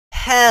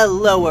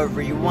Hello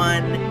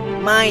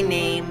everyone, my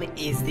name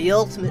is the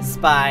Ultimate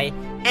Spy,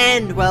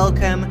 and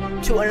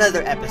welcome to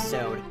another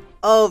episode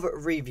of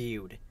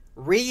Reviewed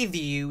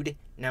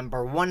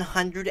number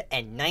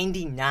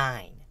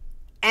 199.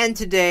 And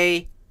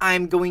today,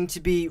 I'm going to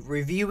be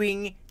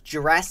reviewing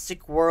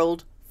Jurassic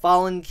World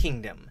Fallen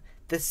Kingdom,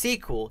 the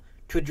sequel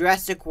to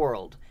Jurassic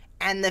World,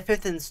 and the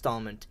fifth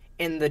installment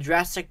in the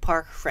Jurassic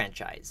Park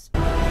franchise.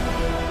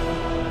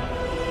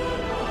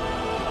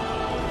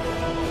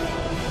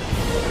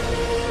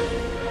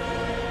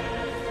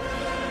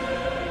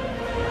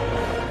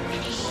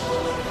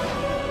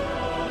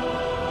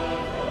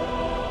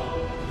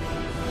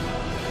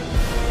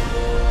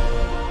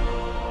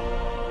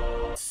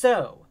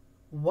 So,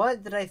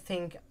 what did I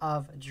think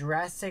of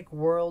Jurassic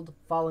World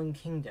Fallen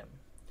Kingdom?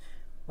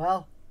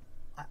 Well,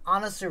 I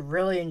honestly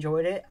really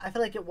enjoyed it. I feel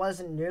like it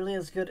wasn't nearly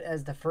as good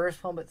as the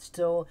first one, but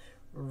still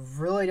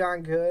really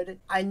darn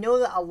good. I know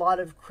that a lot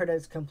of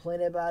critics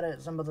complain about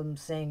it, some of them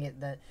saying it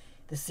that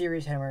the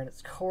series had run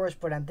its course,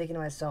 but I'm thinking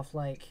to myself,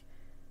 like,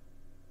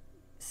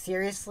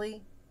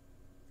 seriously?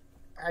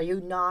 Are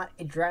you not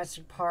a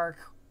Jurassic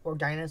Park or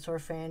dinosaur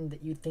fan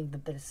that you think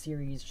that the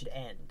series should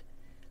end?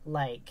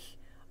 Like,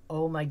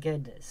 oh my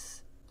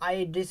goodness.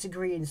 I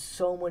disagree in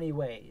so many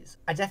ways.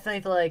 I definitely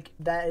feel like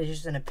that is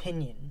just an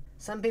opinion.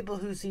 Some people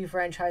who see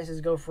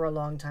franchises go for a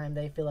long time,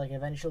 they feel like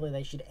eventually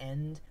they should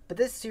end. But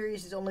this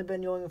series has only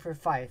been going for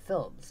 5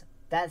 films.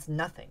 That's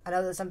nothing. I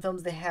know that some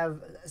films, they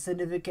have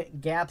significant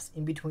gaps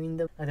in between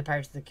them, like the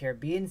Pirates of the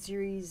Caribbean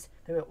series,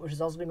 which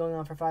has also been going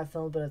on for 5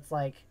 films, but it's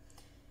like,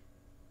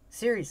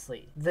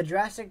 seriously. The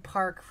Jurassic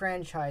Park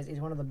franchise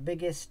is one of the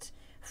biggest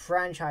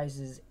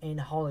franchises in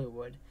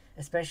Hollywood,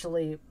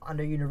 especially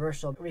under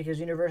Universal, because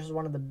Universal is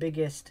one of the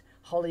biggest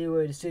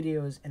Hollywood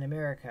studios in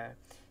America.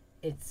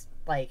 It's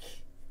like,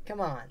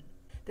 come on.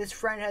 This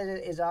franchise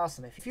is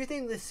awesome. If you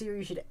think this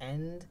series should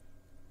end,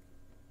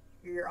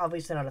 you're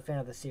obviously not a fan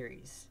of the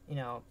series. You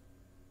know,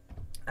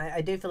 I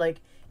do feel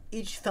like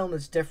each film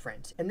is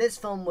different, and this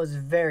film was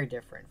very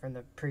different from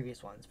the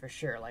previous ones, for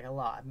sure, like a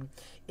lot.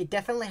 It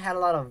definitely had a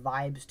lot of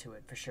vibes to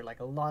it, for sure, like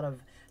a lot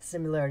of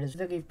similarities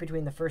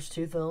between the first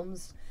 2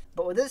 films.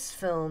 But with this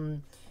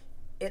film,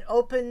 it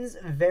opens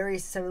very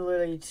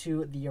similarly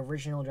to the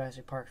original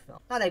Jurassic Park film.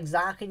 Not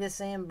exactly the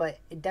same, but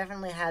it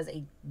definitely has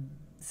a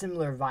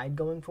similar vibe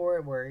going for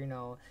it, where, you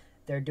know,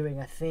 they're doing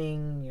a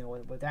thing, you know,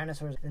 with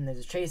dinosaurs, and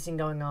there's chasing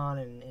going on,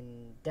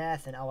 and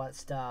death, and all that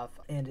stuff.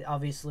 And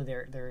obviously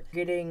they're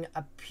getting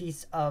a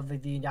piece of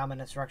the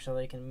Indominus Rex so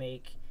they can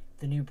make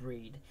the new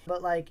breed.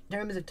 But, like, in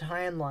terms of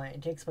timeline,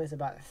 it takes place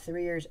about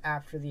 3 years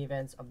after the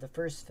events of the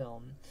first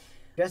film.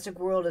 Jurassic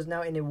World is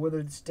now in a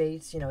withered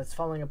state. You know, it's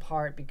falling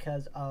apart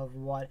because of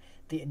what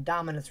the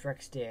Indominus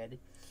Rex did.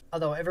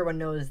 Although everyone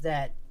knows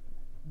that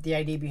the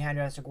idea behind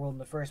Jurassic World in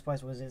the first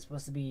place was it's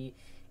supposed to be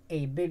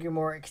a bigger,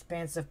 more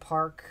expansive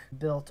park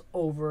built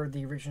over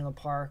the original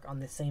park on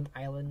the same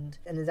island.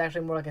 And it's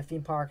actually more like a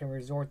theme park and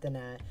resort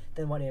than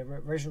what it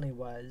originally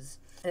was.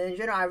 And in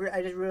general,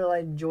 I just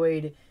really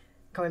enjoyed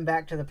coming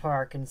back to the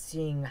park and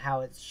seeing how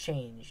it's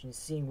changed and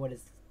seeing what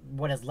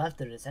is left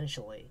of it,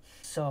 essentially.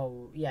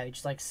 So yeah,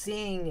 just like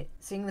seeing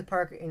the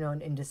park, you know,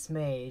 in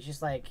dismay. It's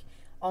just like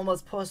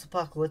almost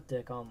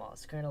post-apocalyptic,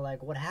 almost kind of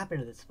like what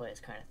happened to this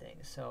place kind of thing.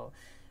 So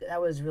that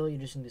was really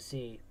interesting to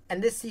see.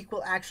 And this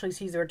sequel actually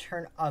sees the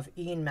return of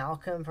Ian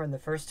Malcolm from the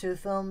first 2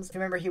 films.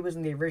 Remember, he was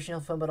in the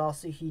original film, but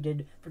also he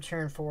did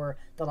return for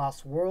the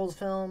Lost World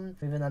film,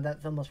 even though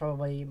that film was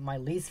probably my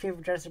least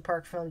favorite Jurassic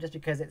Park film, just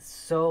because it's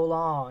so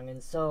long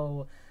and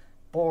so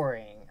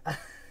boring.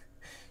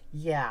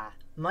 Yeah,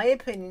 my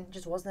opinion,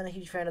 just wasn't a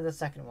huge fan of the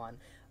second one.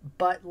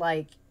 But,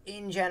 like,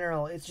 in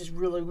general, it's just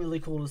really, really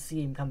cool to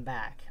see him come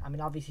back. I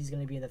mean, obviously he's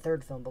going to be in the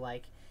third film, but,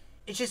 like,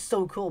 it's just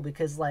so cool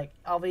because, like,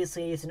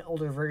 obviously it's an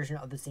older version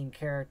of the same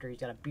character. He's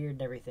got a beard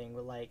and everything,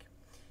 but, like,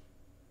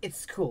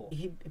 it's cool.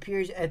 He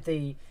appears at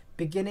the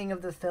beginning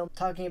of the film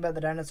talking about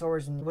the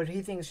dinosaurs and what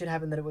he thinks should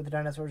happen with the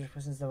dinosaurs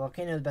since the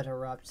volcano is about to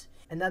erupt.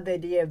 And that the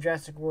idea of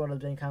Jurassic World has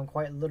become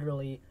quite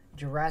literally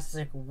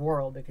Jurassic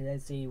World, because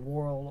it's a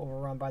world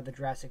overrun by the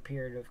Jurassic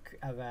period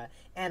of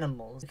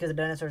animals, because the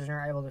dinosaurs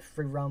aren't able to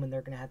free roam and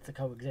they're going to have to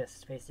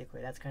coexist,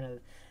 basically. That's kind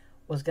of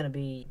what's going to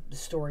be the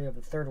story of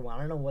the third one. I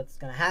don't know what's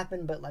going to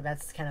happen, but, like,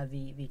 that's kind of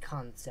the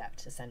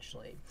concept,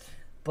 essentially.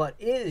 But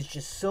it is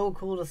just so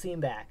cool to see him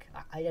back.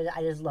 I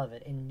just love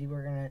it, and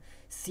we're going to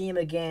see him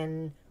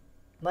again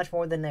much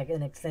more than, like,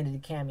 an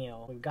extended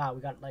cameo. We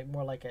got like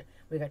more like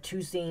we got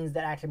 2 scenes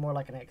that acted more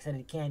like an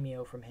extended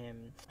cameo from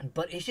him.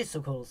 But it's just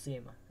so cool to see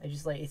him. It's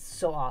just like, it's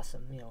so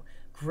awesome. You know,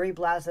 great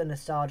blast of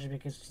nostalgia,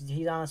 because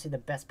he's honestly the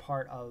best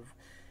part of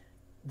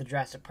the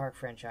Jurassic Park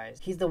franchise.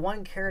 He's the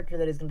one character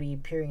that is going to be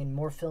appearing in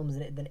more films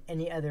than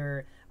any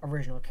other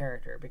original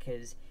character,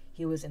 because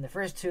he was in the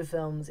first 2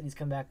 films and he's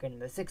come back in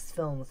the 6th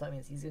film, so that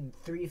means he's in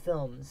 3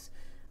 films.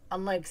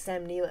 Unlike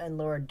Sam Neill and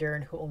Laura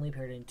Dern, who only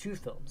appeared in 2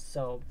 films.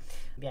 So,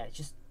 yeah,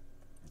 it's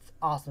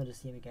awesome to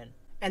see him again.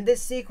 And this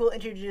sequel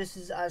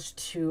introduces us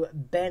to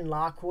Ben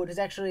Lockwood, who's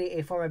actually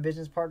a former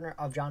business partner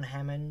of John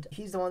Hammond.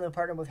 He's the one that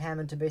partnered with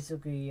Hammond to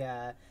basically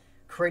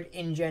create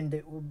engine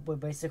that would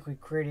basically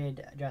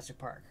created Jurassic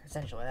Park.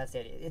 Essentially, that's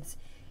the idea.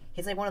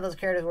 He's like one of those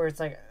characters where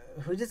it's like,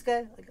 who's this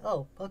guy? Like,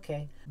 oh,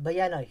 okay. But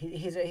yeah, no,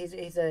 he's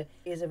a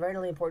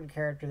very important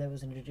character that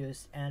was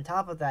introduced, and on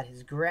top of that,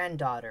 his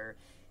granddaughter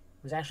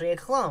was actually a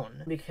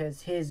clone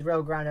because his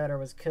real granddaughter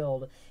was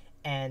killed,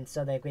 and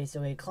so they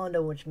basically cloned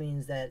him, which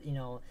means that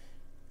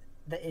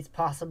that it's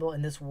possible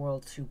in this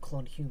world to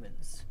clone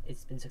humans.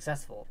 It's been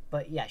successful.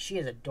 But yeah, she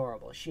is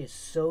adorable. She is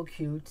so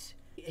cute.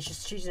 It's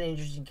just she's an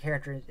interesting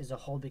character as a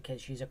whole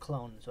because she's a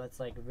clone, so it's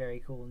like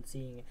very cool. And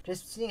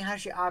seeing how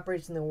she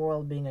operates in the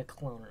world being a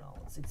clone and all,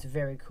 it's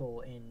very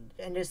cool.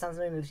 And just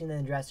something we've seen in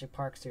the Jurassic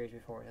Park series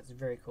before. That's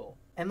very cool.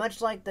 And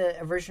much like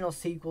the original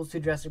sequels to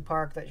Jurassic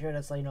Park that showed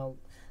us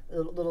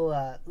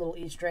little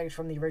Easter eggs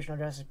from the original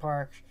Jurassic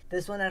Park,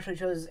 this one actually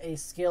shows a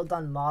scaled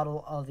down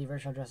model of the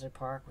original Jurassic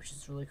Park, which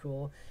is really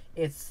cool.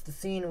 It's the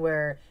scene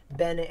where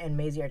Ben and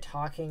Maisie are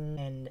talking,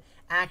 and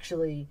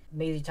actually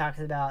Maisie talks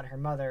about her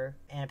mother,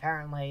 and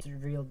apparently it's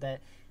revealed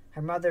that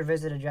her mother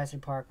visited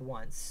Jurassic Park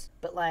once.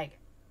 But like,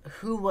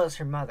 who was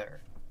her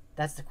mother?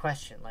 That's the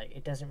question. Like,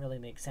 it doesn't really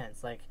make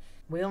sense. Like,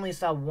 we only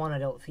saw one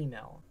adult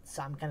female,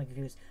 so I'm kind of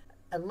confused.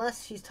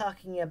 Unless she's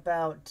talking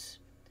about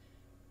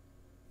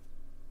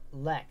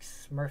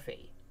Lex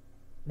Murphy,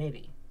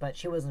 maybe, but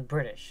she wasn't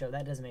British, so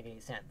that doesn't make any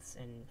sense.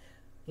 And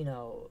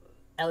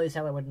Ellie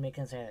Sattler wouldn't make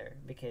sense either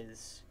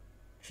because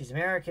she's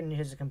American and she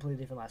has a completely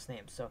different last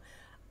name. So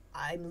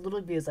I'm a little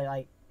confused.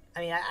 I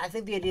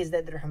think the idea is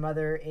that her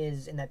mother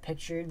is in that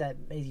picture that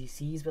Maisie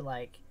sees, but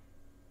like,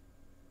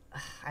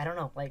 I don't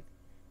know. Like,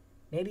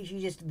 maybe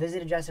she just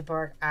visited Jurassic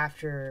Park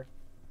after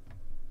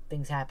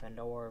things happened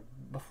or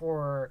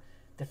before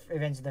the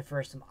events of the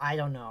first film. I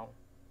don't know.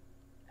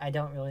 I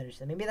don't really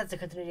understand. Maybe that's a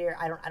continuity here.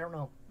 I don't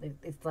know.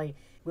 It's like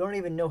we don't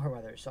even know her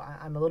mother, so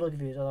I'm a little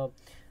confused. Although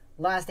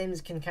last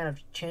names can kind of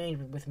change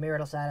with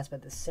marital status, but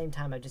at the same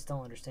time, I just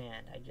don't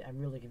understand. I'm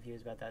really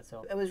confused about that.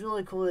 So it was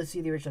really cool to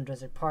see the original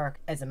Jurassic Park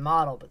as a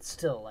model, but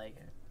still, like,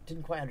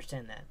 didn't quite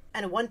understand that.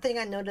 And one thing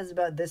I noticed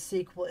about this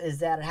sequel is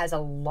that it has a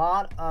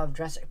lot of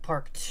Jurassic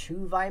Park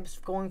 2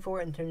 vibes going for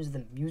it in terms of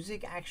the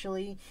music,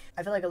 actually.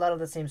 I feel like a lot of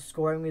the same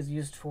scoring was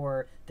used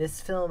for this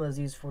film as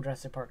used for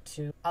Jurassic Park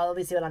 2.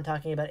 Obviously, what I'm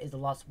talking about is the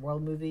Lost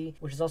World movie,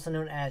 which is also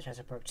known as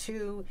Jurassic Park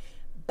 2.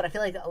 But I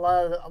feel like a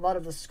lot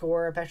of the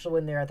score, especially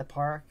when they're at the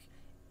park,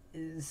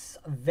 is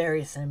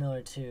very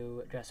similar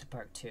to Jurassic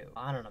Park 2.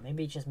 I don't know,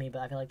 maybe it's just me,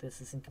 but I feel like this is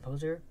the same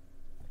composer.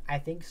 I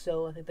think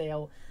so. I think they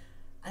all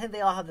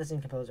have the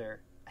same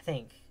composer. I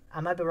think. I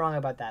might be wrong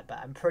about that, but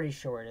I'm pretty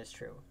sure it is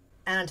true.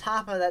 And on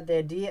top of that, the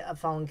idea of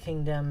Fallen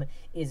Kingdom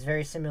is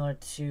very similar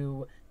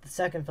to the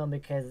second film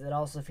because it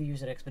also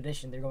features an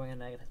expedition. They're going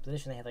on an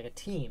expedition. They have like a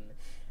team.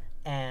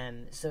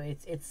 And so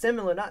it's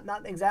similar,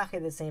 not exactly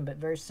the same, but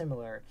very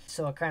similar.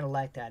 So I kind of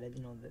like that.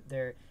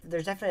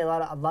 There's definitely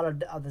a lot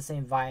of the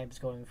same vibes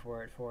going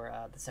for it for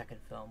the second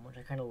film, which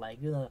I kind of like.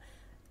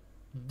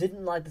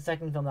 Didn't like the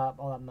second film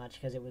all that much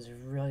because it was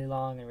really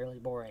long and really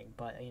boring.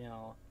 But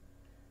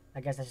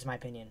I guess that's just my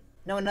opinion.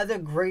 Now another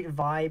great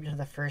vibe to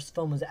the first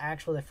film was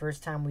actually the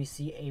first time we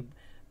see a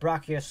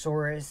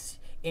Brachiosaurus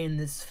in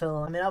this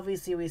film. I mean,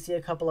 obviously we see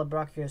a couple of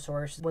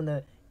Brachiosaurus when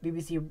the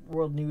BBC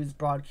World News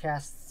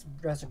broadcasts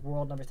Jurassic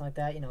World and everything like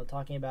that,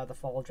 talking about the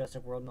fall of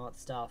Jurassic World and all that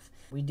stuff.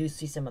 We do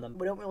see some of them.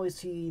 We don't really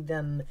see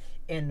them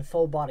in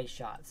full body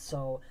shots.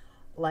 So,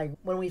 like,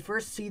 when we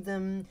first see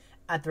them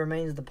at the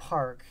remains of the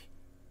park,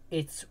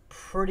 it's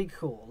pretty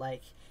cool.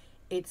 Like,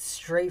 it's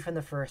straight from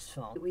the first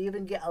film. We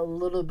even get a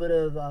little bit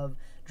of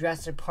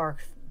Jurassic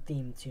Park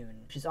theme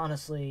tune, which is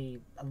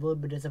honestly a little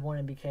bit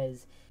disappointing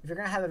because if you're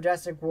going to have a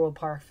Jurassic World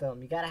Park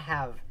film, you got to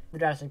have the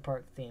Jurassic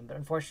Park theme. But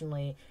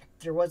unfortunately,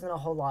 there wasn't a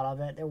whole lot of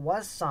it. There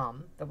was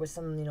some,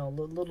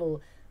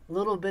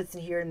 little bits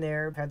in here and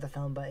there throughout the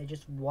film, but it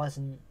just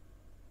wasn't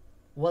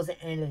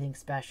anything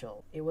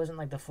special. It wasn't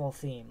like the full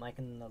theme, like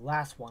in the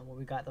last one where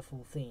we got the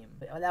full theme.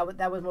 But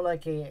that was more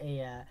like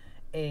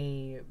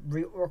a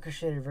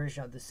reorchestrated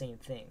version of the same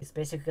thing. It's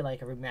basically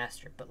like a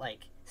remaster, but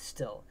like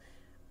still,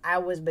 I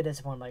was a bit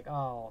disappointed. Like,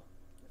 oh,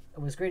 it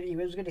was great. It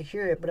was good to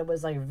hear it, but it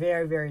was like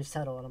very, very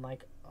subtle, and I'm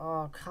like,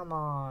 oh, come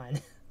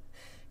on.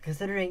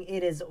 Considering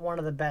it is one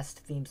of the best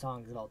theme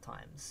songs of all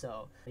time.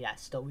 So yeah,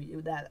 still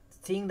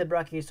seeing the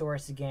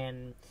Brachiosaurus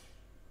again,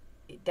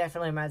 it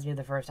definitely reminds me of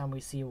the first time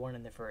we see one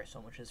in the first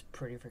one, which is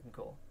pretty freaking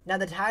cool. Now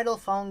the title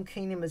Fallen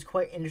Kingdom is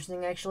quite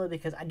interesting actually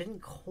because I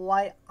didn't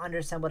quite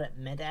understand what it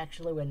meant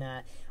actually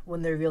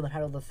when they revealed the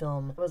title of the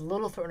film. I was a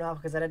little thrown off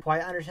because I didn't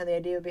quite understand the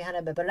idea behind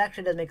it, but it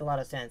actually does make a lot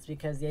of sense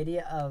because the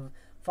idea of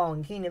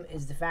Fallen Kingdom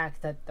is the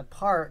fact that the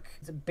park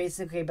is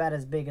basically about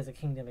as big as a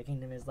kingdom. A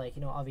kingdom is like,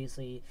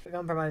 obviously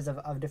comprised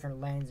of different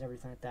lands and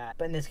everything like that.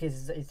 But in this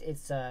case,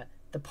 it's the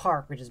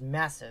park, which is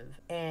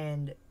massive.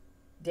 And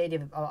the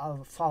idea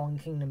of Fallen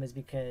Kingdom is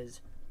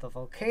because the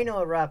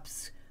volcano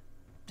erupts,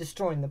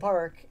 destroying the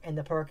park, and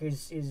the park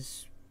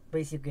is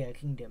basically a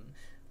kingdom.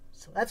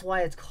 So that's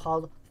why it's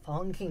called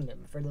Fallen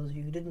Kingdom, for those of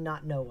you who did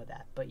not know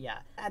that. But yeah,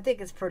 I think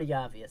it's pretty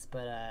obvious,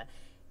 but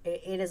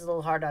it is a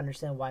little hard to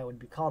understand why it would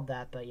be called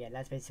that, but yeah,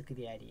 that's basically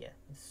the idea.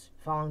 It's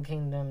Fallen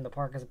Kingdom, the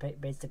park is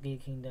basically a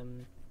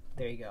kingdom.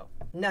 There you go.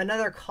 Now,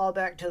 another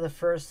callback to the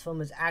first film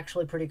is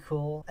actually pretty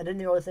cool. I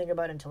didn't really think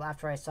about it until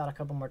after I saw it a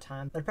couple more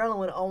times. But apparently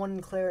when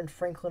Owen, Claire, and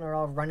Franklin are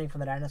all running from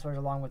the dinosaurs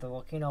along with the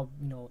volcano,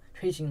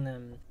 chasing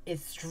them,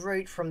 it's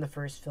straight from the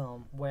first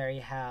film, where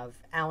you have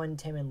Alan,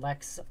 Tim, and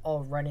Lex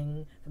all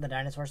running from the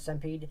dinosaur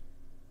stampede.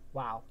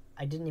 Wow.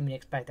 I didn't even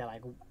expect that.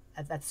 Like,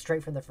 that's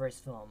straight from the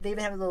first film. They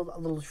even have a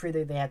little tree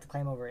that they had to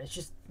climb over. It's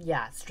just,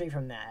 yeah, straight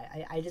from that.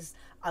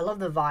 I love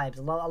the vibes.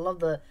 I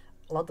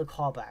love the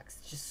callbacks.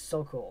 It's just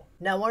so cool.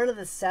 Now, one of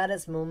the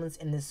saddest moments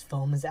in this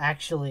film is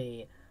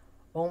actually,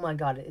 oh my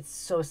god, it's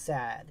so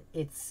sad.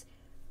 It's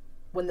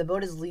when the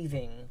boat is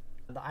leaving,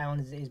 the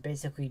island is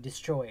basically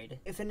destroyed,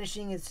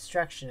 finishing its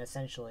destruction,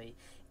 essentially.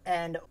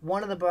 And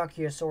one of the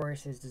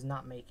Brachiosauruses does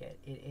not make it.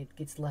 It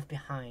gets left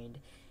behind.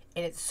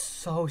 And it's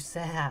so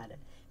sad,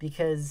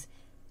 because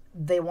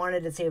they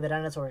wanted to save the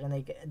dinosaurs, and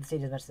they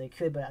saved as much as they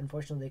could, but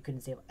unfortunately they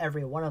couldn't save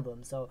every one of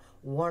them. So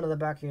one of the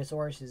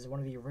Brachiosauruses, one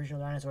of the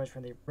original dinosaurs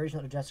from the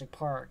original Jurassic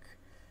Park,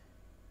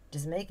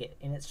 doesn't make it,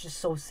 and it's just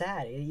so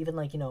sad. Even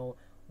like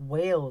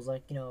whales,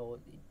 like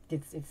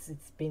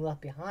it's being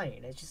left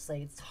behind. It's just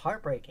like, it's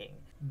heartbreaking.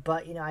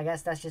 But I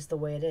guess that's just the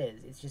way it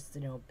is. It's just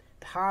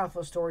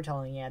powerful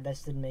storytelling. Yeah, they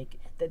didn't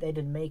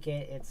make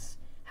it. It's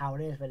how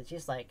it is. But it's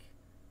just like,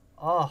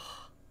 oh,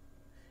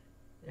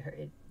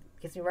 it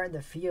gets me right in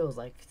the feels,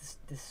 like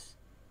this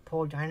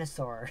poor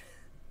dinosaur.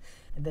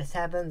 And this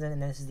happens, and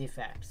this is the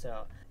effect.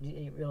 So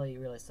it really,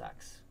 really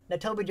sucks. Now,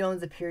 Toby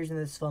Jones appears in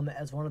this film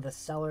as one of the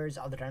sellers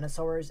of the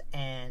dinosaurs,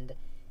 and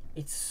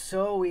it's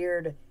so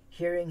weird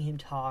hearing him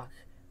talk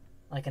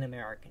like an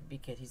American,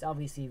 because he's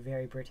obviously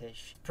very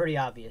British. Pretty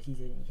obvious.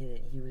 He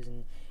was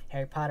in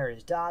Harry Potter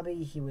as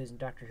Dobby. He was in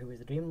Doctor Who as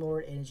the Dream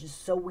Lord, and it's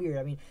just so weird.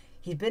 I mean,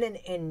 he's been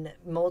in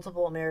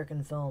multiple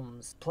American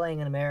films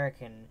playing an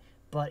American,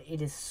 but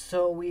it is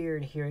so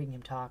weird hearing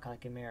him talk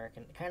like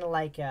American. Kind of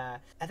like, I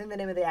think the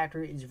name of the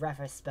actor is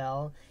Rafa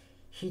Spell.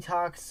 He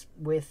talks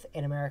with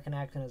an American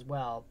accent as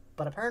well,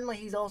 but apparently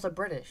he's also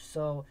British,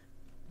 so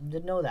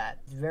didn't know that.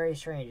 It's very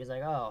strange. It's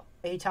like, oh,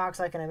 he talks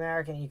like an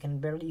American. You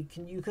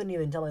couldn't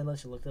even tell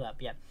unless you looked it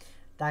up. Yeah,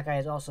 that guy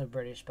is also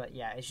British, but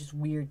yeah, it's just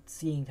weird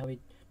seeing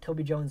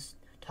Toby Jones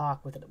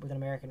talk with an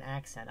American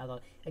accent.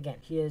 Although, again,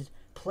 he has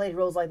played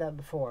roles like that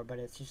before, but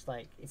it's just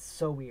like, it's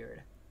so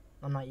weird.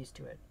 I'm not used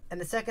to it. And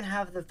the second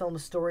half of the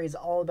film's story is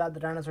all about the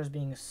dinosaurs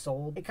being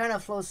sold. It kind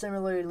of flows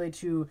similarly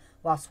to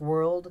Lost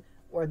World,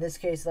 or in this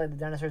case, like, the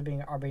dinosaurs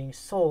are being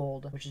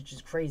sold, which is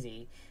just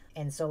crazy.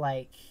 And so,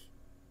 like,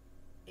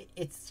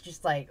 it's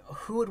just like,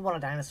 who would want a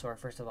dinosaur,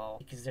 first of all?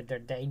 Because they're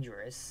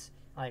dangerous.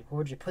 Like, where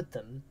would you put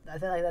them? I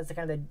feel like that's the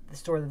kind of the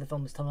story that the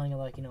film is telling.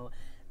 Like,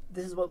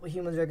 this is what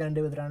humans are going to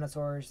do with the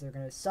dinosaurs. They're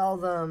going to sell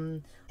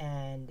them,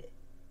 and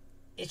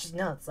it's just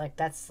nuts. Like,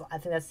 I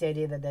think that's the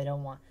idea, that they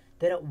don't want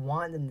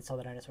them to sell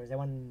the dinosaurs. They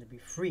want them to be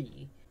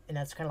free, and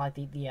that's kind of like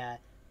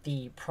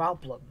the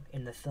problem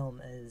in the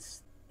film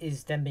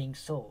is them being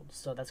sold.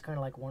 So that's kind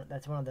of like one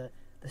of the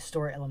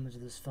story elements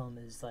of this film,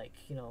 is like,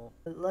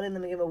 letting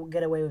them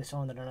get away with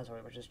selling the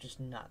dinosaurs, which is just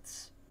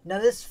nuts. Now,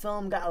 this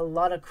film got a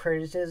lot of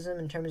criticism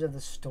in terms of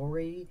the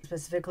story,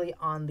 specifically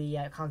on the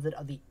concept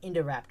of the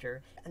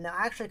Indoraptor, and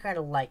I actually kind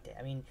of liked it.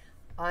 I mean,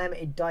 I'm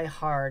a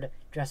die-hard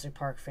Jurassic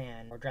Park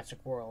fan, or Jurassic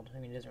World. I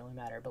mean, it doesn't really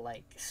matter, but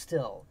like,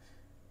 still,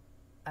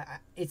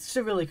 it's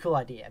a really cool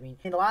idea. I mean,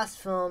 in the last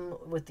film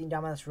with the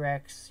Indominus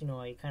Rex,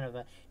 a kind of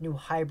a new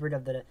hybrid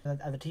of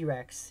the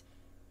T-Rex.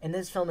 In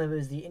this film, it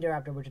was the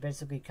Indoraptor, which is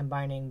basically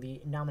combining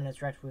the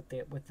Indominus Rex with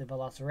the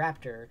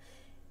Velociraptor.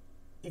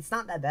 It's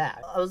not that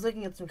bad. I was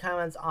looking at some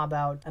comments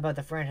about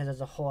the franchise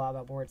as a whole,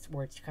 about where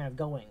it's kind of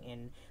going,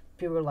 and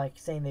people were like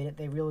saying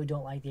they really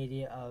don't like the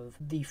idea of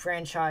the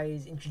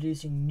franchise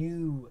introducing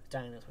new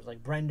dinosaurs,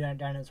 like brand new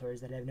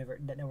dinosaurs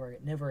that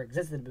never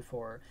existed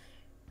before.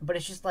 But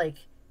it's just like,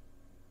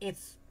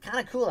 it's kind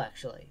of cool,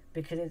 actually,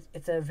 because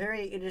it's a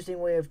very interesting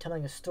way of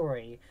telling a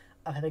story,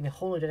 of having a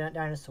whole new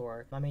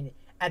dinosaur. I mean,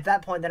 at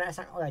that point, then it's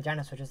not really a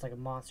dinosaur, just like a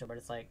monster, but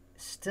it's like,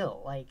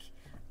 still, like,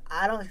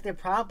 I don't think the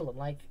problem,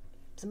 like,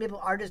 some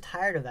people are just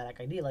tired of that, like,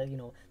 idea, like,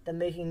 them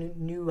making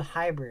new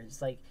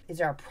hybrids. Like, is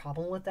there a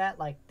problem with that?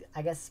 Like,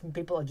 I guess some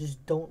people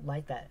just don't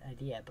like that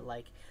idea, but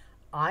like,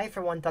 I,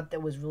 for one, thought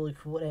that was really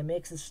cool, and it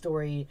makes the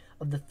story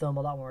of the film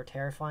a lot more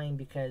terrifying,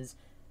 because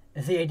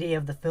the idea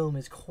of the film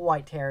is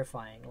quite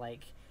terrifying.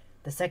 Like,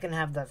 the second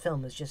half of that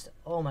film is just,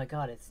 oh my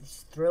god,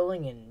 it's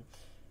thrilling and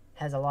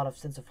has a lot of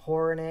sense of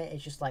horror in it.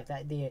 It's just like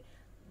that. The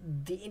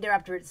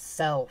Indoraptor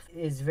itself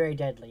is very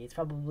deadly. It's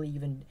probably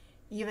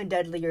even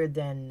deadlier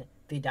than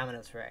the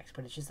Indominus Rex,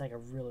 but it's just like a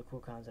really cool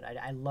concept.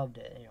 I loved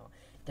it.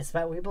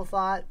 Despite what people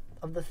thought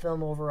of the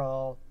film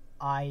overall,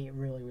 I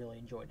really, really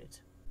enjoyed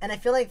it. And I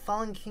feel like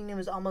Fallen Kingdom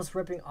is almost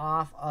ripping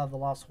off of The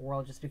Lost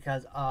World, just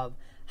because of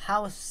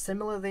how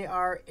similar they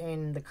are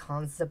in the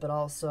concept, but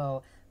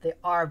also they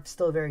are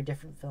still very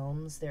different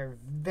films. They're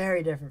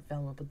very different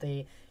films, but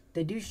they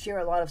do share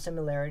a lot of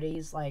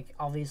similarities. Like,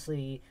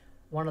 obviously,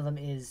 One of them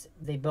is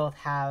they both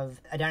have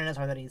a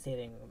dinosaur that needs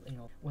saving.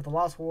 With the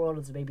Lost World,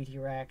 it's a baby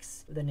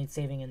T-Rex that needs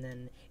saving, and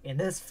then in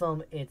this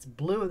film, it's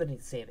Blue that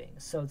needs saving.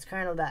 So it's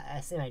kind of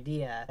that same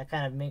idea that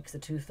kind of makes the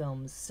two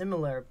films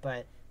similar,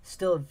 but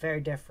still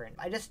very different.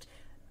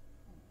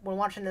 When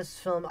watching this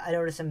film, I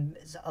noticed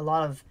a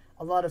lot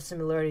of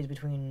similarities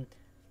between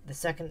the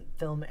second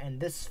film and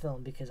this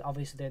film, because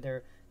obviously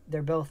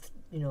they're both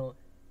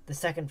the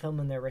second film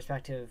in their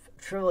respective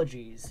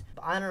trilogies.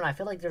 But I don't know, I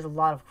feel like there's a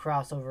lot of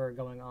crossover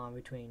going on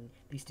between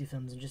these two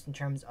films, and just in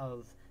terms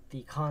of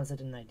the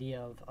concept and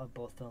idea of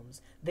both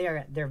films.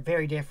 They're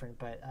very different,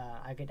 but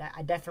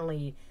I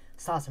definitely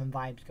saw some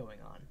vibes going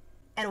on.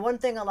 And one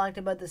thing I liked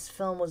about this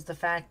film was the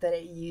fact that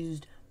it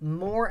used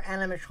more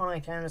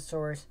animatronic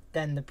dinosaurs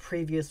than the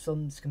previous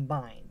films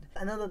combined.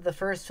 I know that the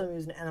first film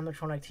used an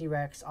animatronic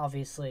T-Rex,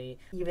 obviously.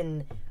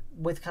 Even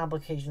with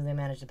complications, they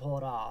managed to pull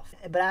it off.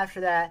 But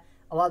after that,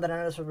 a lot of the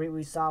dinosaurs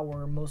we saw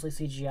were mostly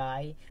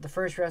CGI. The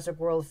first Jurassic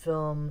World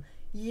film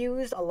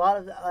used a lot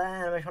of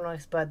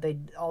animatronics, but they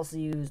also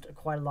used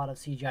quite a lot of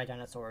CGI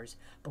dinosaurs.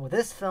 But with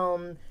this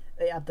film,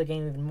 they upped the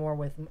game even more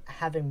with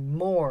having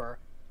more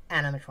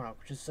animatronic,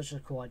 which is such a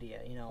cool idea,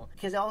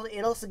 because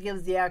it also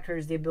gives the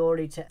actors the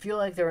ability to feel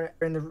like they're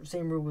in the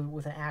same room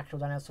with an actual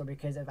dinosaur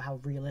because of how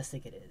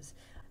realistic it is.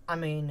 I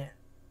mean,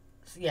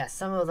 yeah,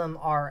 some of them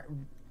are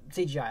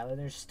CGI. Like,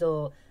 there's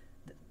still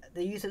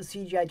the use of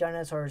CGI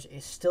dinosaurs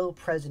is still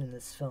present in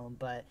this film,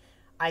 but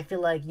I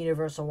feel like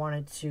Universal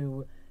wanted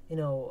to,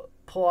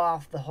 pull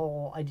off the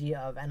whole idea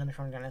of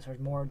animatronic dinosaurs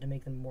more to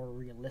make them more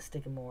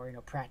realistic and more,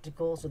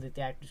 practical, so that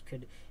the actors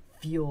could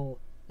feel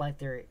like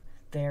they're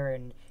there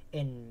and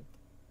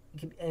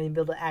be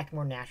able to act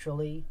more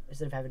naturally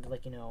instead of having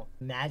to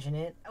imagine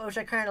it, which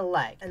I kind of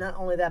like. And not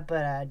only that,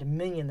 but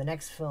Dominion, the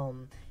next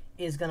film,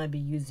 is gonna be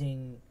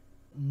using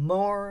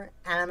more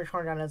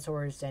animatronic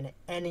dinosaurs than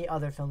any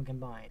other film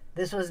combined.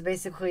 This was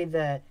basically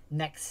the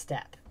next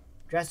step.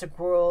 Jurassic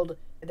World,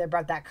 they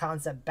brought that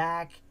concept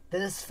back.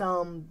 This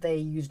film, they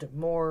used it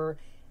more,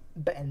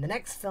 but in the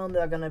next film,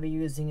 they're gonna be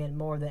using it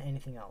more than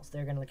anything else.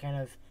 They're gonna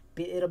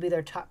it'll be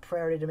their top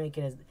priority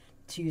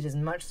to use as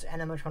much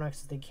animatronics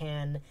as they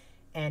can,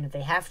 and if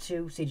they have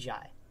to,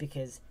 CGI.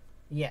 Because,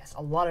 yes,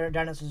 a lot of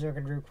dinosaurs are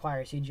going to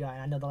require CGI.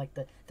 And I know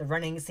that, the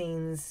running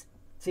scenes,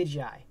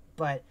 CGI.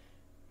 But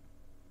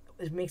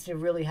it makes me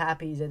really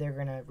happy that they're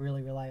going to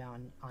really rely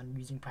on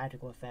using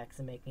practical effects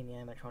and making the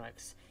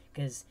animatronics.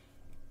 Because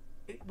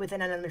with an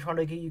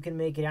animatronic, you can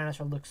make a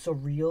dinosaur look so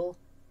real,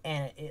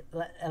 and it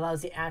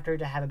allows the actor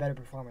to have a better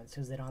performance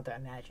because they don't have to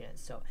imagine it.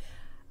 So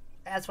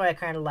that's why I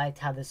kind of liked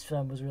how this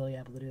film was really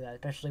able to do that,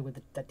 especially with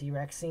that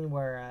T-Rex scene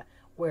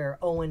where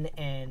Owen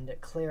and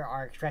Claire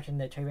are extracting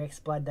the T-Rex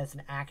blood. That's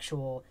an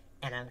actual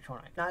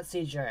animatronic, not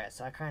CGI.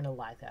 So I kind of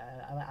like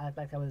that. I like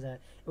that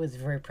it was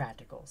very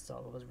practical,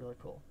 so it was really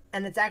cool.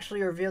 And it's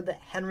actually revealed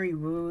that Henry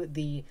Wu,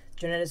 the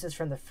geneticist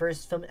from the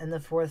first film and the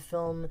fourth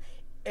film,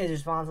 is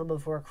responsible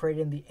for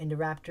creating the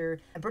Indoraptor.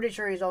 I'm pretty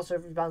sure he's also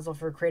responsible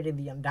for creating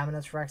the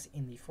Indominus Rex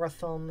in the fourth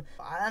film.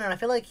 I don't know. I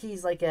feel like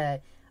he's like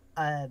a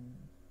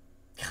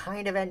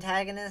kind of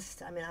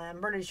antagonist. I mean, I'm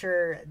pretty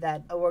sure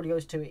that award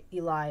goes to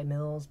Eli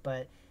Mills,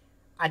 but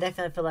I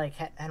definitely feel like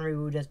Henry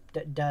Wu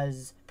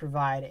does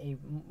provide a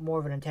more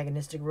of an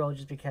antagonistic role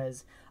just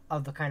because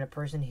of the kind of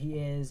person he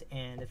is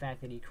and the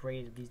fact that he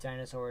created these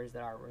dinosaurs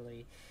that aren't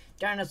really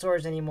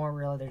dinosaurs anymore,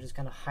 really. They're just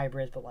kind of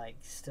hybrids, but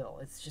still,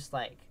 it's just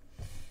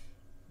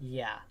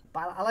yeah.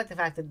 But I like the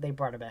fact that they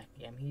brought it back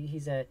again.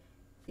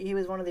 He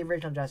was one of the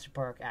original Jurassic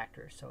Park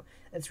actors, so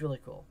it's really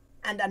cool.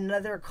 And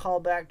another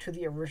callback to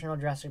the original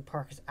Jurassic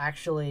Park is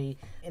actually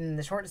in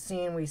the short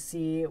scene we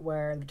see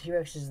where the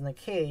T-Rex is in the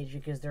cage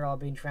because they're all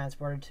being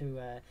transported to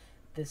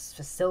this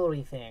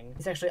facility thing.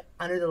 It's actually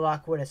under the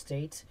Lockwood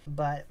estate,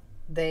 but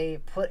they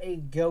put a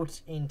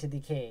goat into the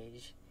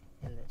cage,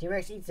 and the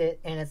T-Rex eats it,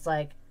 and it's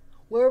like,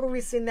 where have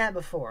we seen that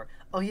before?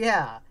 Oh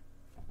yeah,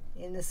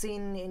 in the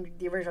scene in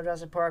the original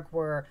Jurassic Park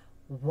where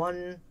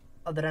one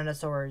of the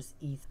dinosaurs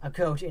eats a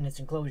goat in its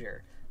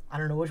enclosure. I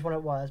don't know which one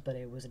it was, but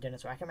it was a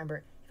dinosaur. I can't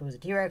remember if it was a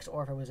T-Rex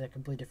or if it was a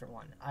completely different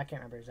one. I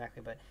can't remember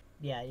exactly, but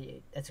yeah,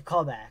 it's a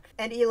callback.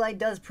 And Eli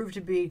does prove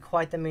to be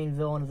quite the main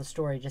villain of the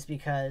story just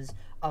because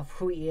of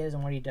who he is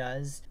and what he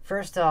does.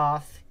 First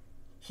off,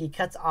 he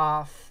cuts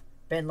off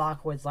Ben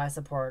Lockwood's life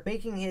support,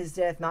 making his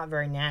death not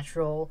very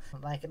natural.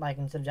 Like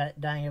instead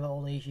of dying of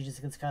old age, he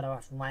just gets cut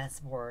off from life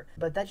support.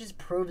 But that just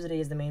proves that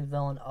he is the main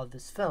villain of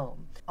this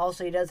film.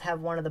 Also, he does have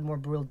one of the more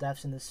brutal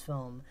deaths in this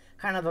film.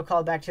 Kind of a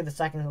callback to the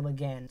second film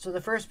again. So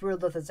the first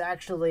brutal death is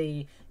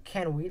actually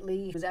Ken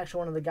Wheatley, who's actually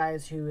one of the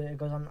guys who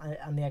goes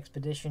on the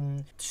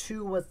expedition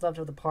to what's left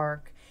of the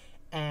park.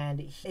 And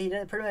he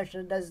pretty much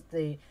does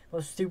the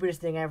most stupidest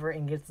thing ever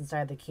and gets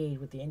inside the cage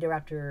with the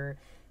Indoraptor.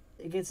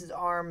 It gets his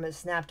arm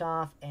snapped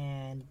off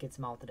and gets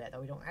mauled to death.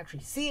 Though we don't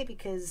actually see it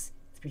because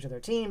it's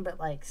PG-13, but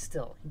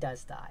still, he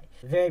does die.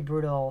 Very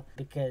brutal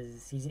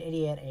because he's an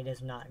idiot and he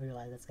does not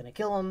realize that's gonna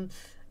kill him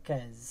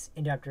because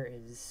Indoraptor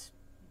is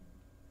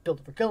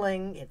built for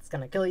killing. It's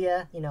gonna kill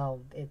you.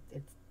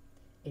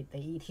 They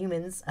eat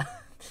humans.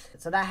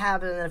 So that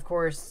happens, and of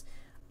course,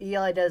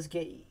 Eli does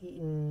get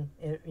eaten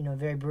in a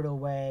very brutal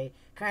way,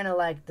 kind of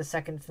like the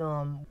second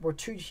film, where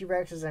two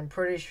T-Rexes, I'm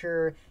pretty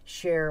sure,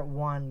 share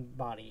one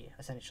body,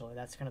 essentially.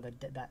 That's kind of the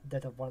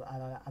death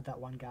of that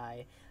one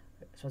guy.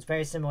 So it's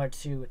very similar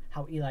to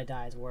how Eli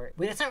dies, where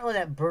it's not really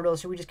that brutal.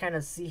 So we just kind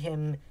of see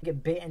him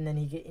get bit, and then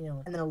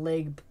and then a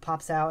leg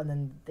pops out,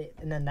 and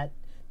then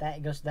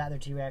that goes to the other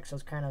T-Rex. So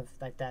it's kind of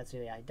like that. So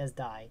yeah, he does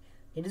die.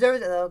 He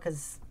deserves it though,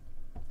 because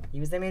he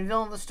was the main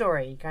villain of the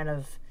story. He kind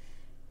of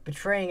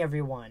betraying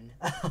everyone.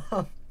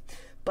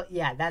 But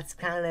yeah, that's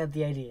kind of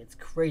the idea. It's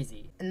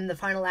crazy. And then the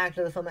final act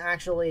of the film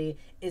actually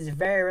is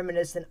very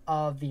reminiscent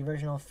of the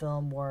original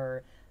film,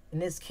 where in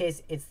this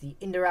case it's the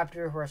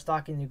Indoraptor who are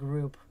stalking the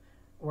group,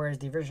 whereas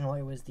the original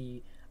it was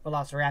the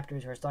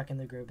Velociraptors who are stalking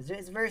the group.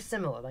 It's very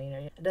similar. Like,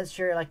 it does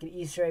share like an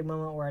Easter egg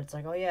moment where it's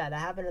like, oh yeah, that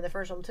happened in the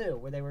first one too,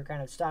 where they were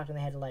kind of stalked and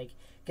they had to like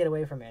get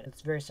away from it.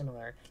 It's very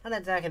similar. Not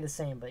exactly the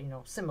same, but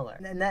similar.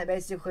 And that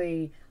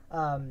basically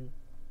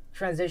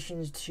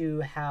transitions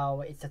to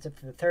how it sets up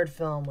for the third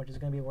film, which is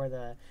going to be where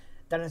the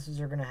dinosaurs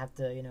are going to have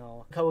to,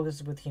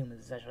 coexist with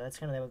humans, essentially. That's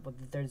kind of what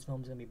the third film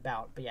is going to be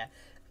about. But yeah,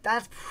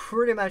 that's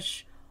pretty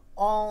much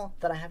all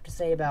that I have to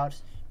say about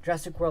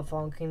Jurassic World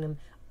Fallen Kingdom.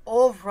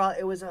 Overall,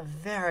 it was a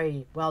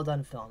very well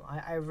done film.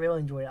 I really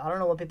enjoyed it. I don't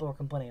know what people were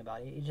complaining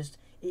about.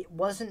 It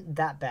wasn't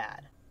that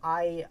bad.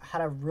 I had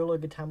a really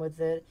good time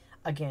with it.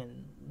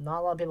 Again,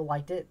 not a lot of people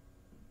liked it.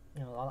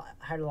 I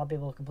heard a lot of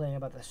people complaining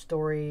about the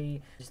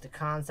story, just the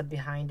concept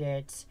behind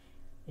it.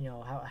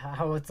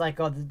 How it's like,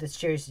 oh, this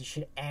series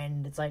should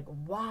end. It's like,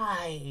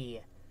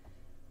 why?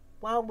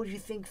 Why would you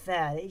think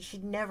that? It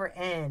should never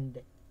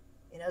end.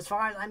 As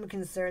far as I'm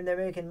concerned, they're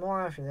making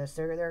more after this.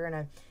 They're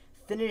gonna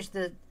finish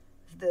the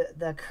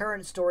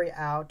current story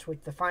out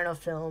with the final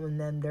film, and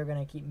then they're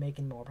gonna keep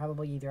making more.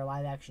 Probably either a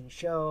live action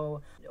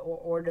show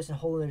or just a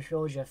whole other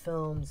trilogy of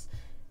films.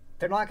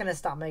 They're not going to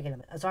stop making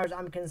them. As far as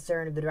I'm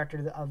concerned, the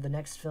director of the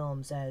next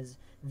film says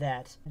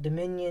that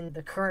Dominion,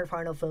 the current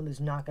final film, is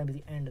not going to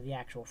be the end of the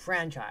actual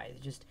franchise.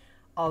 Just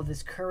of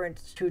this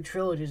current two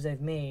trilogies they've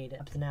made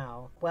up to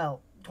now. Well,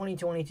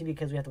 2022,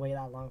 because we have to wait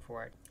that long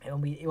for it.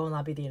 It will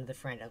not be the end of the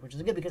franchise, which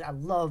is good because I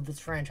love this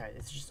franchise.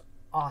 It's just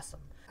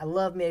awesome. I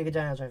love Mega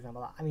Dinosaur film a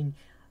lot. I mean,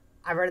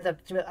 I read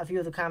a few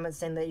of the comments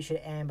saying that you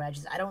should end, but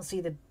I don't see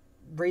the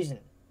reason.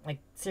 Like,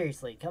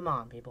 seriously, come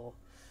on, people.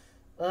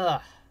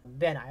 Ugh.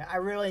 Ben, I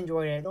really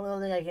enjoyed it. The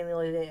only thing I can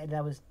really say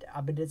that was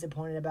a bit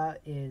disappointed about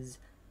is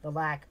the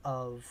lack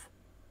of,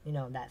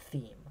 that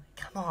theme.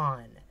 Come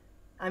on.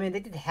 I mean, they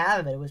did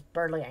have it. It was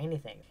barely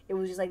anything. It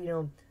was just like,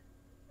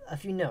 a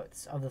few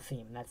notes of the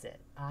theme. That's it.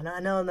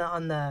 I know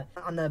on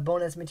the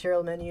bonus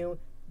material menu,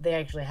 they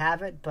actually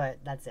have it, but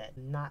that's it.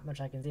 Not much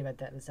I can say about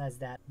that besides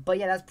that. But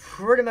yeah, that's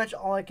pretty much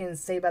all I can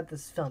say about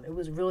this film. It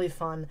was really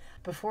fun.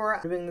 Before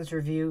doing this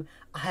review,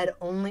 I had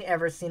only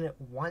ever seen it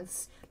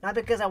once. Not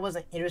because I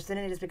wasn't interested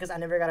in it, just because I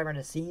never got around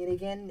to seeing it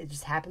again. It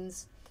just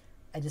happens.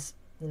 I just,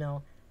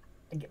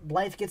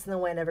 life gets in the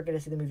way. I never get to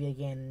see the movie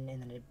again,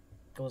 and then it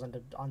goes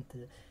onto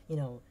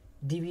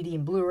DVD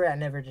and Blu-ray.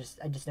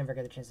 I just never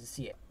got the chance to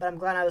see it. But I'm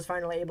glad I was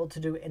finally able to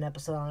do an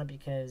episode on it,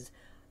 because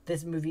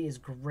this movie is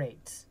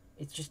great.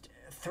 It's just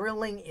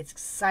thrilling, it's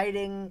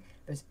exciting,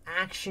 there's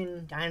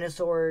action,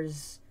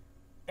 dinosaurs,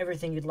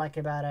 everything you'd like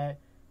about it,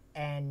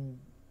 and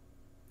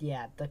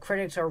yeah, the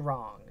critics are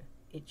wrong.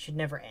 It should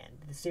never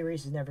end. The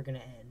series is never going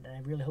to end, and I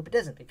really hope it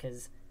doesn't,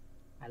 because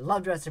I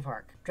love Jurassic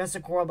Park.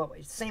 Jurassic World,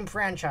 but same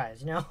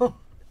franchise,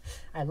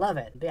 I love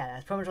it. But yeah,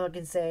 that's pretty much all I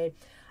can say.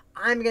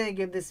 I'm going to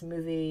give this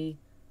movie...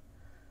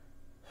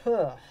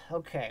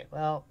 okay,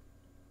 well,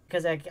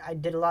 because I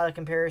did a lot of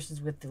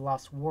comparisons with The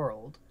Lost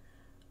World,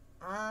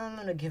 I'm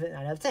going to give it a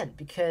 9 out of 10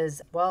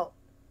 because, well,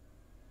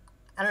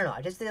 I don't know.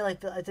 I just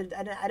didn't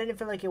I didn't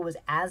feel like it was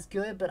as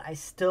good, but I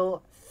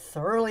still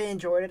thoroughly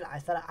enjoyed it. I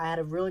thought I had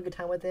a really good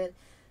time with it.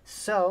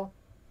 So,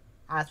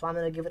 that's why I'm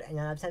going to give it a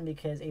 9 out of 10,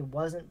 because it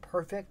wasn't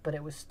perfect, but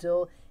it was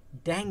still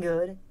dang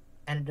good,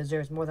 and it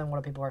deserves more than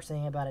what people are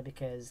saying about it,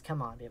 because,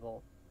 come on,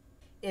 people.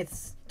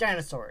 It's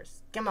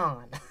dinosaurs. Come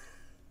on.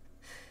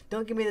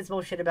 Don't give me this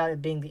bullshit about it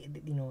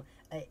being,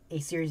 a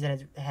series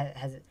that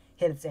has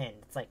hit its end.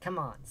 It's like, come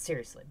on,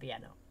 seriously. But yeah,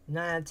 no.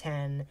 9 out of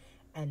 10,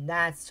 and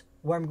that's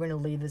where I'm going to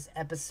leave this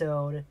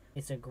episode.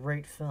 It's a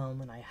great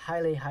film, and I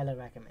highly, highly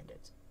recommend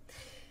it.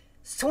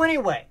 So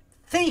anyway,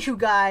 thank you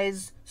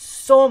guys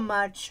so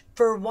much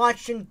for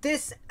watching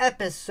this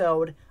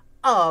episode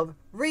of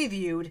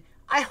Reviewed.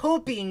 I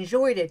hope you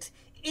enjoyed it.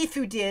 If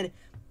you did,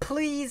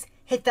 please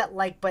hit that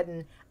like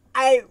button.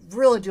 I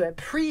really do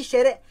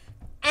appreciate it.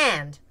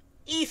 And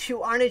if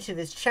you are new to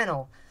this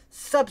channel,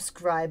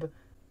 subscribe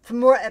for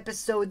more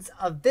episodes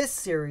of this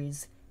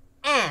series.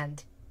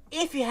 And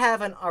if you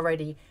haven't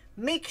already,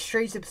 make sure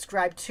you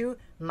subscribe to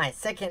my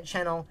second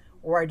channel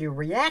where I do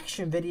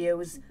reaction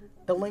videos.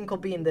 The link will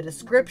be in the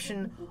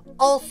description.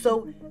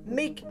 Also,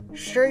 make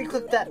sure you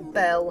click that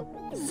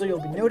bell so you'll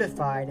be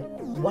notified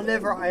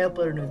whenever I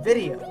upload a new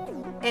video.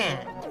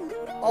 And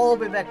I'll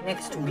be back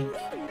next week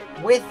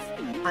with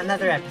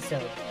another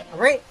episode.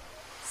 Alright?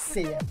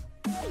 See ya.